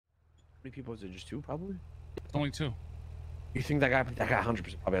many people is it? Just 2, probably? It's only 2. You think that guy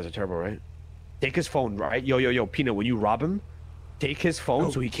 100% probably has a turbo, right? Take his phone, right? Yo, Peanut, when you rob him, take his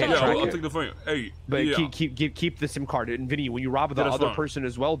phone so he can't track I'll it. take the phone. Hey, but keep the SIM card. And Vinny, when you rob the other person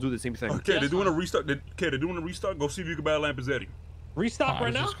as well, do the same thing. Okay, they're doing a restock. They're doing a restock. Go see if you can buy a Lampezetti. Restock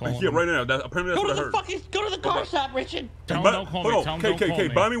right now? Yeah, right now. Apparently that's what I heard. Go to the car shop, Richard. Tell him don't call me. Tell him don't call me.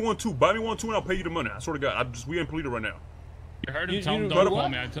 Buy me one too. Buy me one too, and I'll pay you the money. I swear to God, we ain't polluted right now. You heard him. Tell him don't call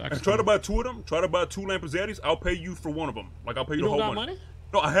me. Try to buy 2 of them. Try to buy 2 Lampezettis. I'll pay you for one of them. Like I'll pay you the whole money.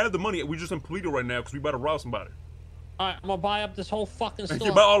 No, I have the money. We just in polluted right now because we about to rob somebody. All right, I'm gonna buy up this whole fucking store.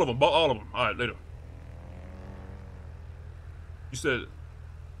 Yeah, buy all of them. Buy all of them. All right, later. You said.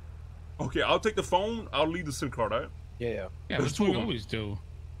 Okay, I'll take the phone. I'll leave the SIM card. All right. Yeah. That's what we always do.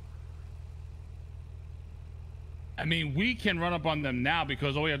 I mean, we can run up on them now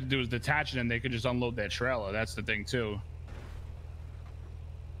because all we have to do is detach it and they can just unload their trailer. That's the thing, too.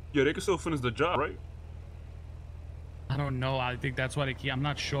 Yeah, they can still finish the job, right? I don't know. I think that's why they keep... I'm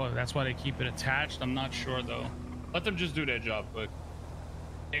not sure. That's why they keep it attached. I'm not sure, though. Let them just do their job, but...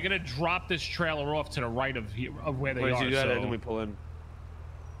 They're going to drop this trailer off to the right of where they are, so... Then we pull in.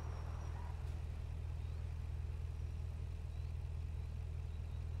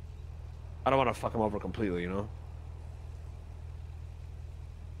 I don't want to fuck him over completely, you know?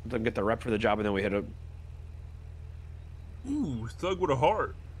 Let them get the rep for the job and then we hit him. Ooh, thug with a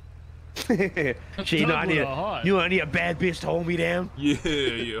heart. Shit, you know I need a bad bitch to hold me down.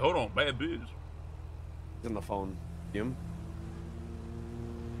 Yeah. Hold on, bad bitch. He's on the phone. Him.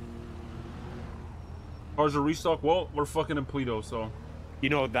 Cars are restock. Well, we're fucking in Pluto, so. You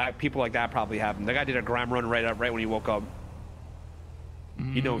know that people like that probably have them. That guy did a gram run right when he woke up.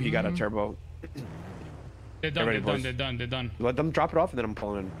 You know he got a turbo. They're done. Let them drop it off and then I'm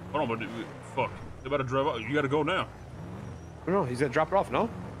pulling in. Hold on, but fuck. They better drive out. You gotta go now. No, he's gonna drop it off, no?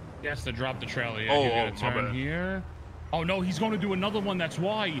 He has to drop the trailer. Yeah, you gotta turn here. Oh no, he's gonna do another one. That's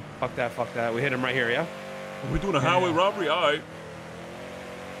why. Fuck that. We hit him right here, yeah? We're doing a highway robbery? Alright.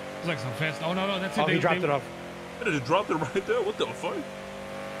 It's like some fast. Oh no, that's it. He dropped it off. They just dropped it right there. What the fuck?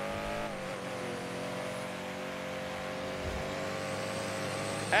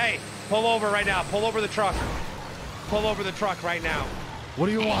 Hey, pull over right now. Pull over the truck. Pull over the truck right now. What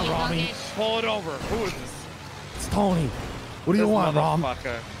do you want, Rami? Pull it over. Who is this? It's Tony. What do you want, Ram?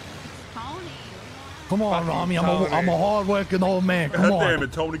 Come on, Rami. I'm a hard-working old man. Come on. God damn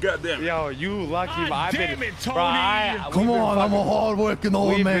it, Tony. God damn it. Yo, you lucky. God damn it, Tony. Come on, I'm a hard-working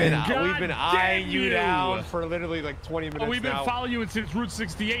old man. We've been eyeing you down for literally like 20 minutes now. We've been following you since Route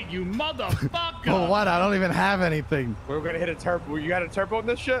 68, you motherfucker. Oh, what? I don't even have anything. We're gonna hit a turbo. You got a turbo in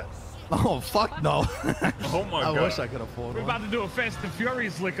this shit? Oh, fuck no. Oh my God. I wish I could afford We're one. about to do a Fast and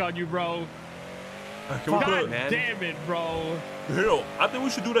Furious lick on you, bro. God damn it, bro. Hell, I think we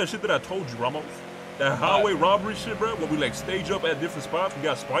should do that shit that I told you, Ramos. That highway robbery shit, bro, where we like stage up at different spots. We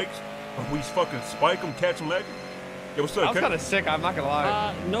got spikes. We fucking spike them, catch them lagging. Yeah, what's up? I was kind of sick. I'm not gonna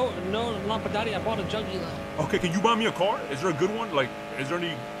lie. No, Lampadati. I bought a jugular. Okay, can you buy me a car? Is there a good one? Like, is there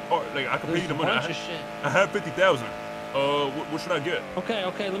any car? Like, I can pay you the money. I have 50,000. What should I get? Okay.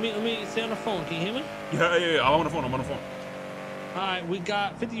 Let me stay on the phone. Can you hear me? Yeah. I'm on the phone. All right, we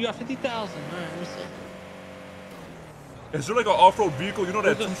got 50. You got 50,000. All right, let me see. Is there like an off-road vehicle? You know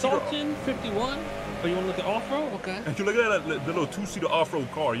that two-seater? Sultan 51. Oh, you want to look at off-road? Okay. And you look at that, the little 2-seater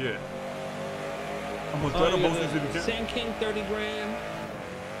off-road car, yeah. I'm gonna thread most of these. Sand King 30 grand.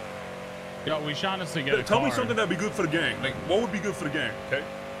 Yo, we should honestly get a Tell car. me something that'd be good for the gang. Like, what would be good for the gang? Okay.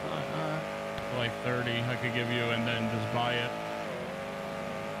 Like 30, I could give you, and then just buy it.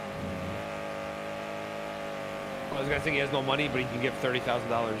 I was gonna think he has no money, but he can give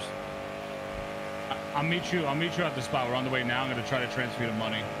 $30,000. I'll meet you at the spot. We're on the way now. I'm gonna try to transfer you the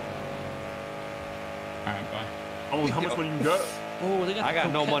money. All right, bye. Oh, how much money you got? Oh, they got I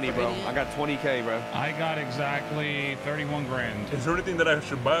got no money, bro. I got 20K, bro. I got exactly 31 grand. Is there anything that I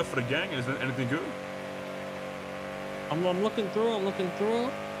should buy for the gang? Is there anything good? I'm looking through.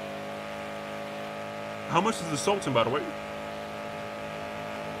 How much is the Sultan, by the way?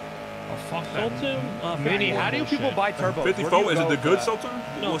 Oh, fuck that. Sultan? Vinny, how do you people buy turbos? 54? Is it the good Sultan?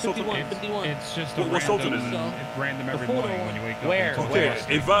 No, what 51. It's just a what Sultan is it? It's random every morning when you wake up. Where? Okay,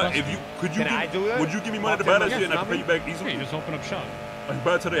 could you give me money to buy that shit and I can pay you back easily? Yeah, you just open up shop. I can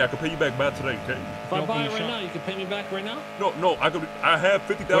buy it today. I can pay you back today, okay? If I buy it right now, you can pay me back right now? No, I have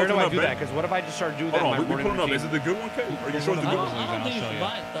 50,000 Where do in I my do bank. that? Because what if I just start doing that? Hold on, we pulling up. Is it the good one, Kate? Are you sure it's the good one? I don't think you should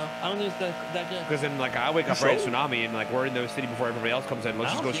buy it, though. I don't think it's that good. Because then, like, I wake up right at Tsunami, and, like, we're in the city before everybody else comes in.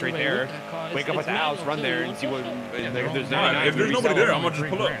 Let's just go straight there, wake up at the house, run there, and see what... If there's nobody there, I'm going to just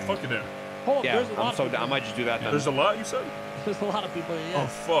pull up. Fuck it then. Hold on, yeah, I might just do that then. There's a lot, you said? There's a lot of people here, yeah. Oh,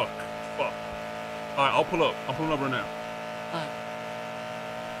 fuck. fuck. All right, I'll pull up. I'm pulling up right now. Alright.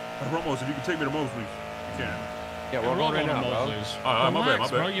 Ramos, if you can take me to Mosley, you can. Yeah, we're going right now, bro. All right, my bad, my bad.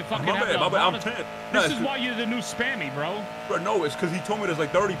 Bro, you fucking my have bad, the my bad. I'm heart of- 10. This Nah, is why you're the new spammy, bro. Bro, no, it's because he told me there's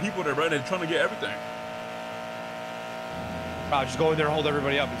like 30 people there, bro. They're trying to get everything. Bro, just go in there, hold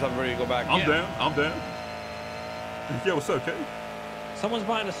everybody up, and tell everybody to go back. I'm down. I'm down. Yeah, what's up, Kay? Someone's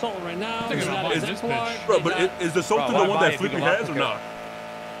buying a Sultan right now. Think They about got this exemplar. bitch. Bro, They but got- is the Sultan Bro, the why one buy that it? Flippy You can has or lock not?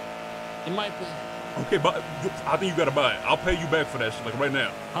 it might be. Okay, but I think you gotta buy it. I'll pay you back for that shit, like right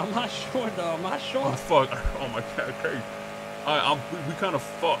now. I'm not sure though. I'm not Oh sure. fuck! Oh my god, Kay. We kind of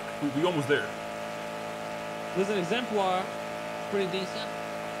fuck. We almost there. There's an exemplar. Pretty decent.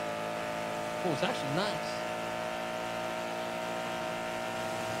 Oh, it's actually nice.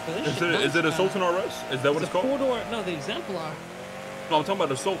 But this shit Is it a nice, Sultan man. RS? Is that what it's a called? four-door. No, the exemplar. No, I'm talking about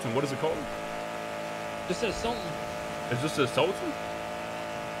the Sultan. What is it called? This says Sultan. Is this a Sultan?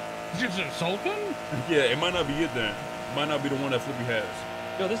 Just a Sultan? Yeah, it might not be it then. It might not be the one that Flippy has.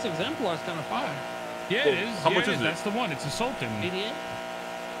 Yo, this exemplar is kind of fire. Yeah, Well, it is. how much Yeah, is it? That's the one. It's a Sultan. 88.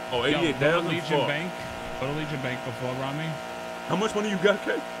 Oh, Yo, 88,000. go to Legion Fuck. Bank. Go to Legion Bank before Rami. How much money you got,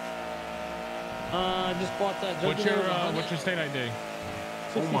 Kay? I just bought that. What's your state ID?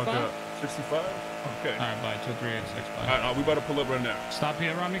 Oh my god, 65. Okay. All right, bye. 2386. Bye. All right, we about to pull up right now. Stop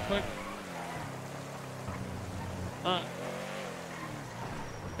here, Rami, quick. I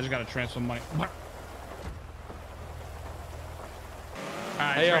just gotta transfer money. What?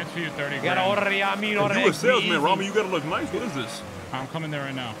 Alright, Hey, yo. transfer you 30 You gotta grand. order the amino. If you a salesman, Rami, you gotta look nice. What is this? I'm coming there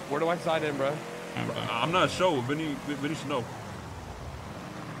right now. Where do I sign in, bro? I'm not sure. Vinny should know.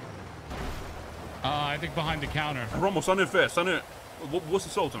 I think behind the counter. Ramos, sign in fast. Sign in. What's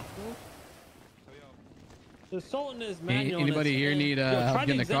the Sultan? The Sultan is manual. Anybody here need help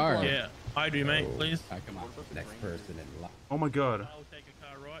getting the car? Yeah, I do, mate. Please. Come on, next person in line. Oh my god. I'll take a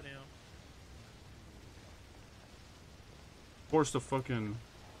car right now. Where's the fucking...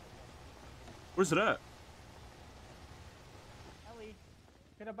 Where's it at? Ellie,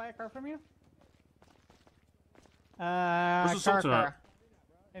 could I buy a car from you? Where's the Sultan at?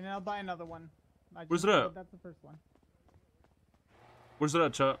 And then I'll buy another one. Where's it at? That's the first one. Where's it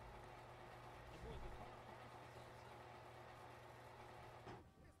at, chat?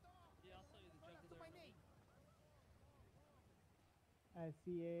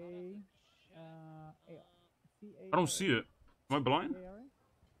 I don't see it. Am I blind?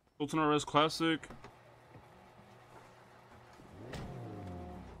 Sultan RS Classic.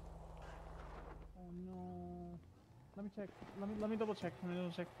 Oh no. Let me check. Let me double check.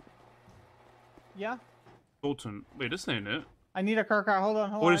 Yeah? Sultan. Wait, this ain't it. I need a car. Hold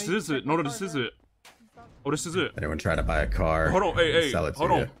on. Oh, this is it. No, this is it. Oh, this is it. Anyone trying to buy a car? Hold on. Hey, Sell it to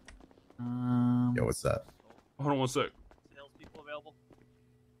hold you. on. Yo, what's up? Hold on 1 sec. Salespeople available.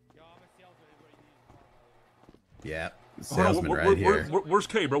 Yeah, Hold on, salesman right here. where's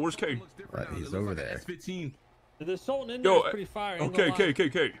K, bro? Where's K? Right, he's over there. The Sultan in there is pretty fire. ain't Okay, gonna lie.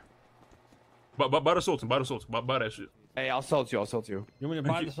 K. Buy the Sultan. Buy the Sultan. Buy that shit. Hey, I'll sell it to you. You want me to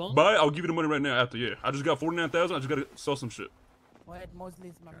buy the Sultan? Buy it. I'll give you the money right now after. Yeah, I just got 49,000. I just gotta sell some shit. Trying to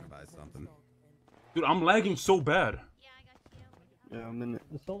buy something. Dude, I'm lagging so bad. Yeah, I'm in it.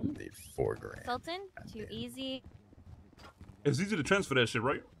 The Sultan? Need 4 grand. Sultan, too easy. It's easy to transfer that shit,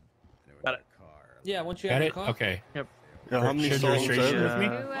 right? Got it. Yeah, once you Got have it? a car. Okay. Yeah, how many Shared Sultans registration are with there? me?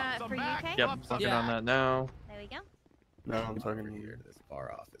 For you, okay? Yep, working Yeah. on that now. There we go. No, I'm talking to Here you. to this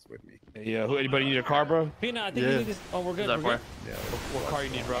bar office with me. Yeah, who? Anybody need a car, bro? Peanut, I think Yeah. you need this. Oh, we're good. Is that We're good. for? Yeah. What car you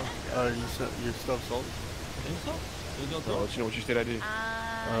need, bro? Your stuff sold? Think so? We go I'll through. let you know what your state ID.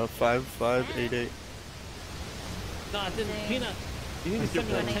 5588. No, I didn't. Peanut, you need to send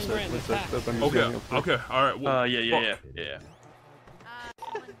me like 10 grand in What's that tax. stuff I'm using? Okay, all right. Well, Yeah.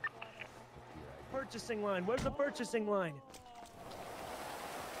 Purchasing line. Where's the purchasing line?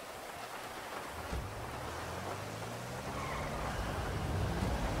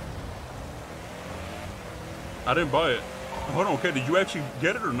 I didn't buy it. Hold on, okay. Did you actually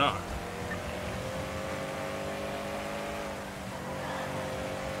get it or not?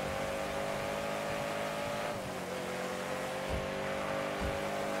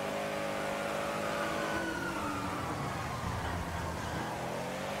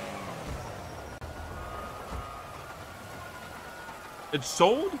 It's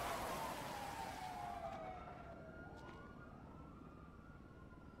sold?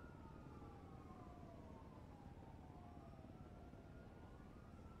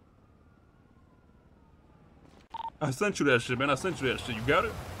 I sent you that shit, man. I sent you that shit. You got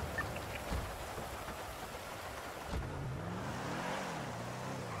it?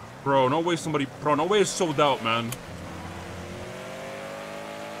 Bro, no way it's sold out, man.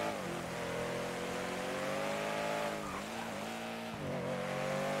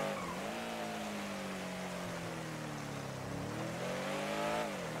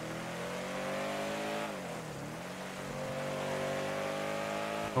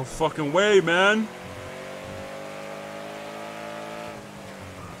 No fucking way, man.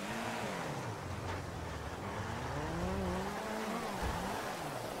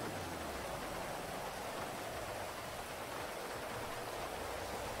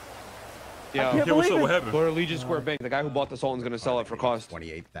 Yeah. Okay, what's up? What happened? Go to Legion Square Bank. The guy who bought the Sultan's gonna sell it for cost.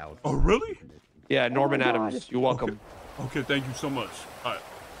 28,000. Oh, really? Yeah, Norman Adams. You're welcome. Okay, thank you so much. All right.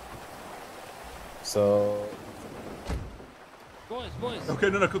 So. Boys. Okay,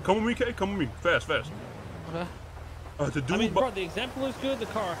 no, come with me, Kay. Come with me. Fast. Okay. The dude. I mean, bro, the example is good. The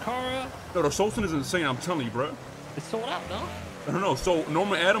Cara. No, the Sultan is insane. I'm telling you, bro. It's sold out, no? I don't know. So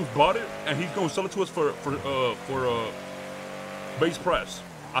Norman Adams bought it, and he's gonna sell it to us for base price.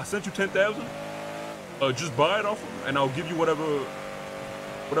 I sent you 10,000. Just buy it off him, and I'll give you whatever.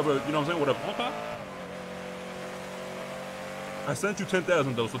 You know what I'm saying? Whatever. Okay. I sent you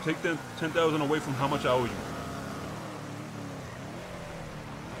 10,000 though, so take 10,000 away from how much I owe you.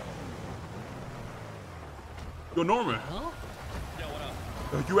 Yo, Norman. Huh? Yo, what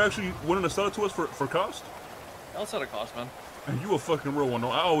up? You actually wanted to sell it to us for cost? I'll set a cost, man. And you a fucking real one. No,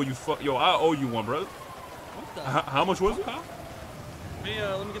 I owe you. I owe you one, brother. What the? How much was it?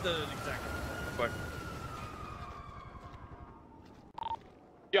 Let me get the exact quick.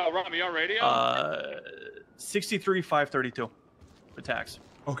 Yo, Robbie, you on radio? 63,532 for tax.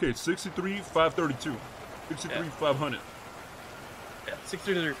 Okay, 63,532. 63,500. Yeah,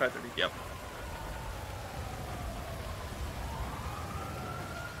 63,530. Yep.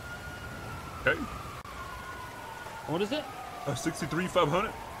 Okay. What is it?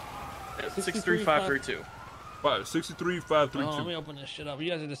 63,500. Yeah, 63,532. Wow, 63,532. Oh, let me open this shit up.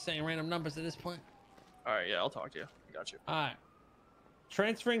 You guys are just saying random numbers at this point. All right, yeah, I'll talk to you. I got you. All right.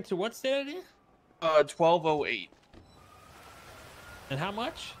 Transferring to what state again? 1208. And how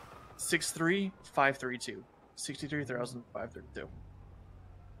much? 63,532. 63,532.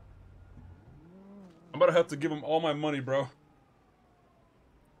 I'm about to have to give him all my money, bro. I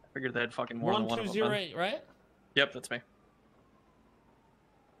figured they had fucking more than one of them. 1208, right? Yep, that's me.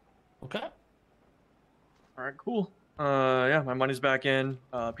 Okay. All right, cool. Yeah, my money's back in.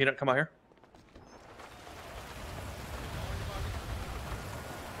 Peanut, come out here.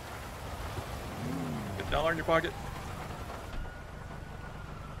 Get $1 in your pocket.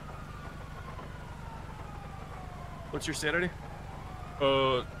 What's your state ID?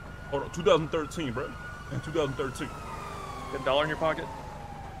 Hold on, 2013, bro. In 2013. Get $1 in your pocket.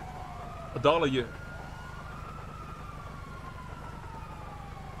 $1, yeah.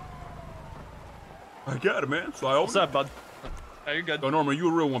 I got it, man. So I owe What's up, bud? Hey, you're good. Oh, Norman, you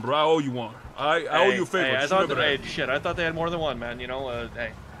a real one, bro. I owe you one. I owe you a favor. Hey, I Just thought remember that, that. hey, shit, I thought they had more than one, man. You know,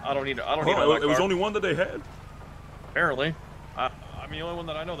 hey, I don't need Hold all on, that it was car. only one that they had? Apparently. I'm the only one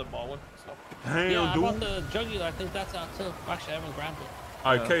that I know that bought one. So. Damn, Yeah, I dude. bought the jugular. I think that's out too. Actually, I haven't grabbed it.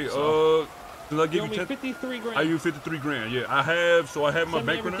 All right, Kay, did I give You you owe me 10? 53 grand. I owe you 53 grand, yeah. I have my Send me bank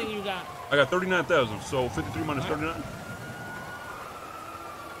right everything now. you got. I got 39,000, so 53 minus 39.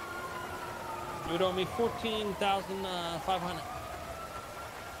 You would owe me 14,500.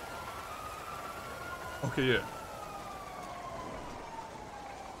 Okay, yeah.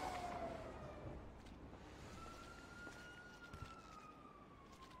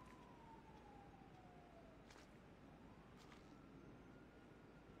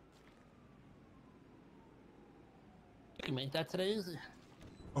 You can make that today easy.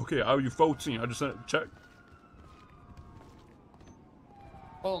 Okay, I owe you 14. I just sent a check.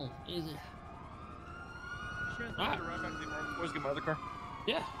 Boom, easy. Alright. Boys, get my other car.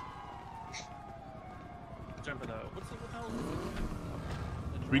 Yeah. Jump in the. What the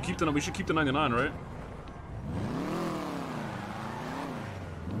hell? We should keep the 99, right?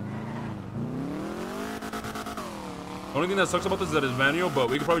 The only thing that sucks about this is that it's manual, but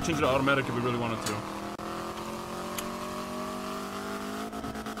we could probably change it to automatic if we really wanted to.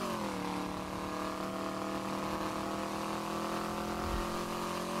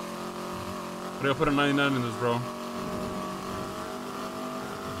 But I'll put a 99 in this, bro.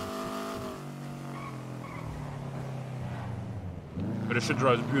 But this shit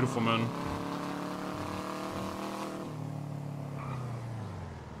drives beautiful, man.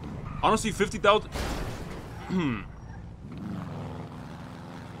 Honestly, 50,000.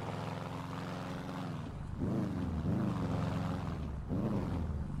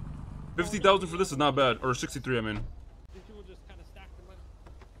 $50,000 for this is not bad. Or 63, I mean.